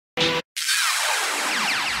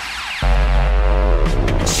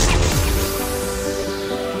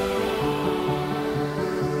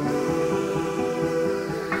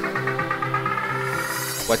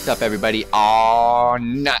What's up, everybody? Aw,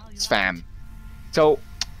 nuts, fam. So,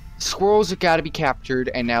 squirrels have got to be captured,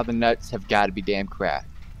 and now the nuts have got to be damn crafted.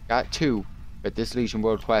 Got 2, but this Legion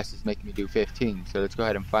World quest is making me do 15. So let's go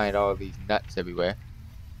ahead and find all of these nuts everywhere.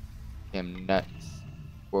 Damn nuts,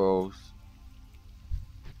 squirrels.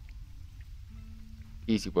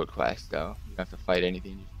 Easy world quest though. You don't have to fight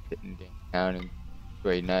anything. You just sit in the town and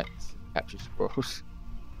destroy nuts, and capture squirrels.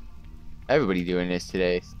 Everybody doing this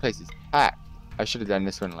today. This place is packed. I should have done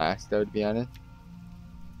this one last though, to be honest. To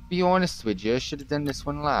be honest with you, I should have done this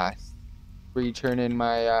one last. Where you turn in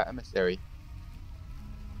my emissary.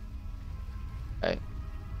 Okay.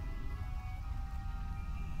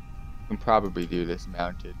 You can probably do this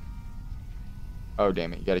mounted. Oh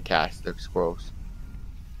damn it, you gotta cast the squirrels.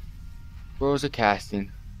 Squirrels are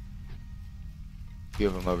casting. A few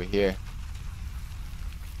of them over here.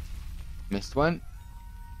 Missed one.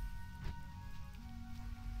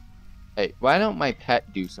 Hey, why don't my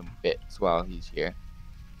pet do some bits while he's here?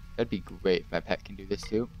 That'd be great if my pet can do this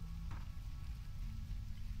too.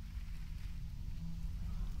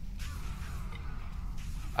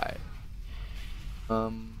 Alright.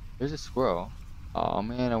 There's a squirrel. Oh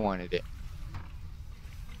man, I wanted it.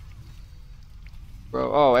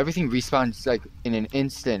 Bro, oh, everything respawns like in an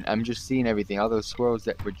instant. I'm just seeing everything. All those squirrels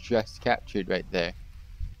that were just captured right there.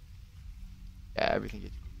 Yeah, everything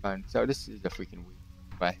gets respawned. So this is a freaking weak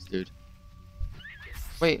quest, dude.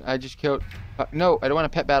 Wait, I just killed... No, I don't want a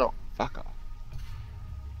pet battle. Fuck off.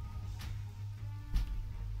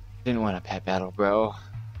 Didn't want a pet battle, bro.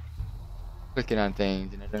 Clicking on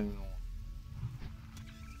things and I don't even want...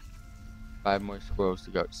 5 more squirrels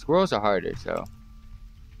to go. Squirrels are harder, so...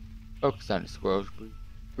 Focus on the squirrels,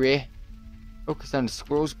 breh. Focus on the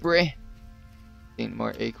squirrels, breh. Need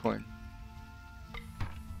more acorn.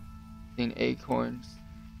 Need acorns.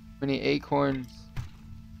 How many acorns?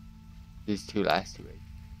 These 2 last 2 acorns.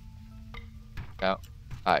 No.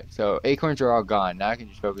 Alright, so acorns are all gone. Now I can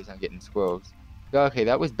just focus on getting squirrels. So, okay,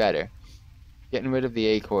 that was better. Getting rid of the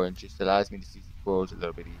acorns just allows me to see squirrels a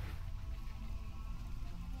little bit easier.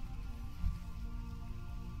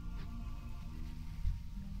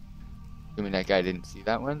 Assuming that guy didn't see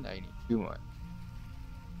that one, I need 2 more.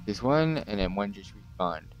 There's 1, and then 1 just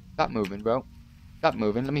respawned. Stop moving, bro. Stop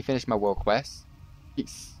moving. Let me finish my world quest.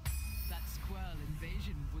 Peace. That squirrel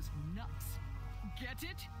invasion was nuts. Get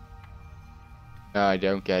it? No, I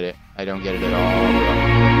don't get it. I don't get it at all,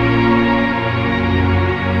 bro.